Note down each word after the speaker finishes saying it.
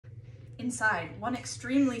Inside, one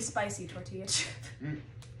extremely spicy tortilla chip.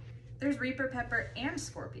 There's Reaper pepper and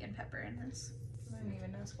scorpion pepper in this. I didn't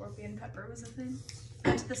even know scorpion pepper was a thing.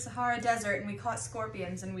 We went to the Sahara Desert and we caught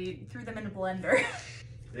scorpions and we threw them in a blender.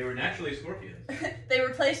 They were naturally scorpions. They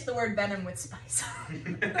replaced the word venom with spice.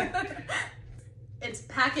 It's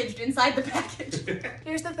packaged inside the package.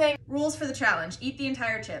 Here's the thing. Rules for the challenge. Eat the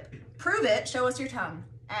entire chip. Prove it, show us your tongue.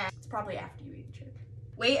 And it's probably after you eat the chip.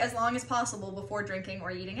 Wait as long as possible before drinking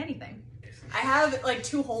or eating anything. I have like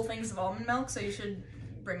 2 whole things of almond milk, so you should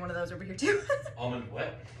bring one of those over here too. Almond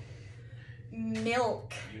what?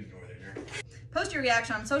 Milk. You northerner. Post your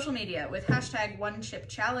reaction on social media with hashtag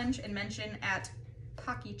 #OneChipChallenge and mention at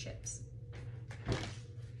Paqui chips.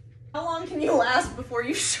 How long can you last before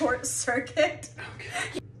you short circuit?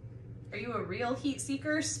 Okay. Are you a real heat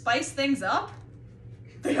seeker? Spice things up?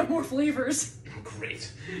 They have more flavors. Oh,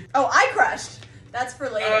 great. Oh, I crushed. That's for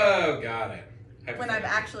later. Oh, got it. When I've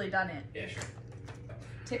actually done it. Yeah, sure.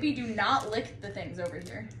 Tippy, do not lick the things over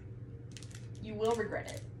here. You will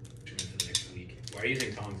regret it. Tune in for the next week. Why are you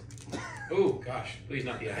using tongs? Oh, gosh. Please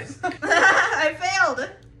not the eyes. I failed.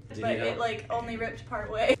 Did But you help? it like only ripped part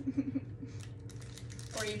way.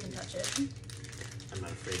 Or you can touch it. I'm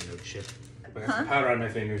not afraid of no chip. I got Huh? some powder on my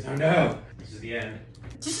fingers. Oh, no. This is the end.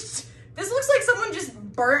 This looks like someone just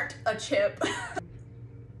burnt a chip.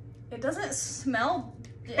 It doesn't smell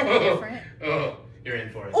any different. Oh, you're in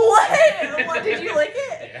for it. What? What, did you lick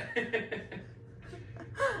it? Yeah.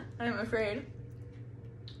 I'm afraid.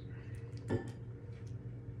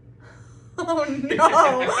 Oh no!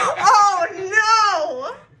 Oh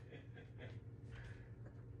no!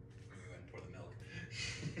 Pour the milk.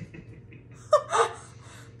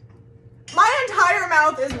 My entire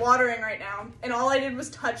mouth is watering right now, and all I did was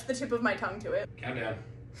touch the tip of my tongue to it. Countdown.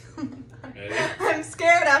 Ready? I'm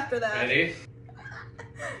scared after that. Ready?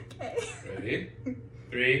 Okay. Ready?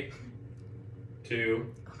 3,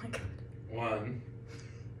 2, Oh my god. 1,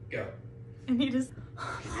 go. And he just,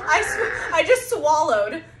 I just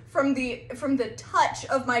swallowed from the touch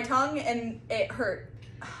of my tongue, and it hurt.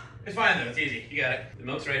 It's fine though, it's easy. You got it. The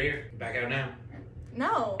milk's right here. Back out now.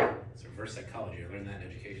 No. It's reverse psychology. I learned that in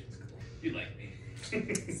education school. You like me.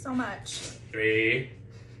 So much. 3,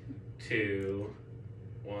 2,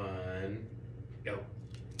 1, go.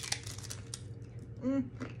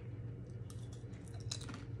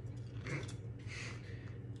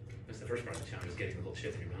 That's the first part of the challenge, is getting the whole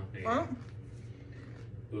chip in your mouth. There you Huh?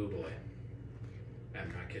 go. Ooh boy.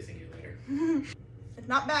 I'm not kissing you later. It's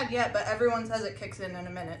not bad yet, but everyone says it kicks in a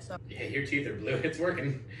minute, so. Yeah, your teeth are blue. It's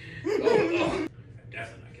working. Oh. I'm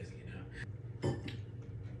definitely not kissing you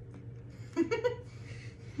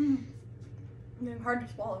now. It's hard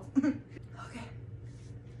to swallow. Okay.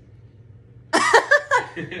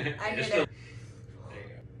 I You're did still- it. There you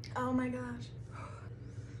go. Oh my gosh.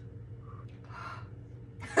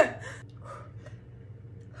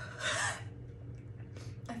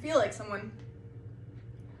 I feel like someone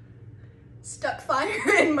stuck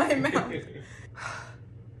fire in my mouth. You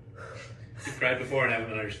cried before and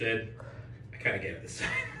haven't understood. I kind of get it this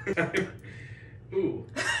time. Ooh.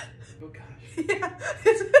 Oh gosh. Yeah.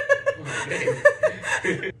 Oh,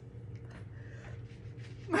 babe.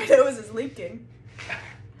 My nose is leaking.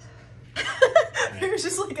 There's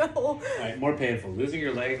just like a hole. Alright, more painful, losing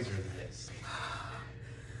your legs or this?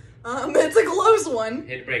 It's a close one.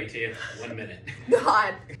 Hit break to you. 1 minute.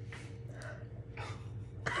 God.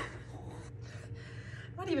 I'm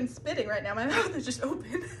not even spitting right now. My mouth is just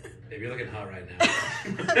open. Babe, you're looking hot right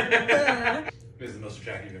now. This is the most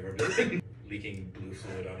attractive you've ever been. Leaking blue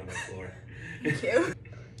fluid onto my floor. Thank you.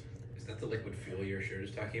 Is that the liquid fuel your shirt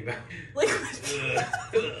is talking about? Liquid.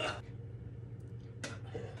 Ugh.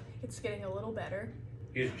 It's getting a little better.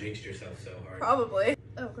 You just jinxed yourself so hard. Probably.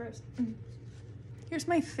 Oh, gross. Here's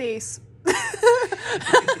my face.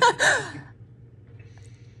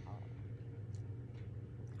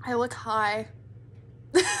 I look high.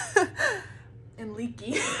 And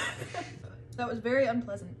leaky. That was very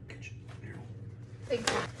unpleasant. Thank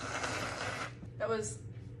you. That was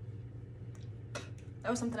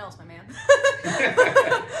something else, my man.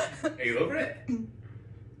 Are you over it?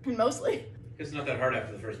 Mostly. It's not that hard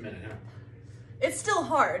after the first minute, huh? It's still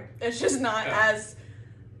hard. It's just not as...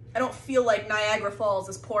 I don't feel like Niagara Falls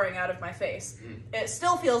is pouring out of my face. It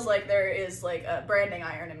still feels like there is like a branding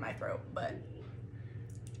iron in my throat, but...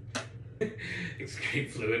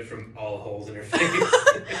 Excrete fluid from all holes in her face.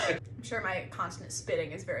 I'm sure my constant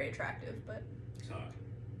spitting is very attractive, but... It's hot.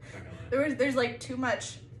 Not gonna lie. There's like too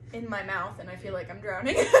much in my mouth and I feel like I'm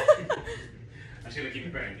drowning. I'm just gonna keep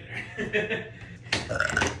it burning dinner.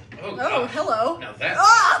 Oh, Oh, hello. Now that's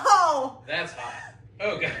Oh! that's hot.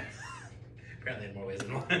 Oh god. Apparently in more ways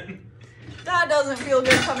than one. That doesn't feel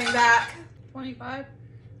good coming back. 25.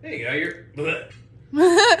 There you go. You're.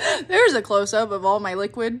 Bleh. There's a close-up of all my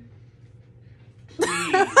liquid.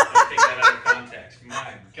 Please don't take that out of context.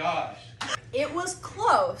 My gosh. It was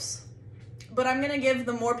close, but I'm gonna give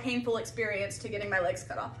the more painful experience to getting my legs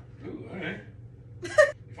cut off. Ooh, alright. If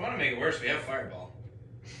you want to make it worse, we have Fireball.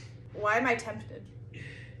 Why am I tempted?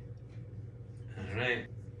 Alright.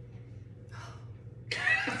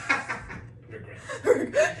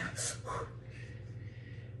 Regret.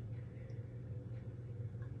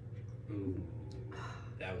 Ooh,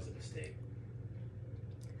 that was a mistake.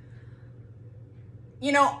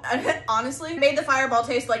 You know, honestly, made the Fireball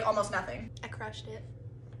taste like almost nothing. I crushed it.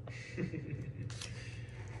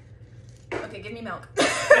 Okay, give me milk.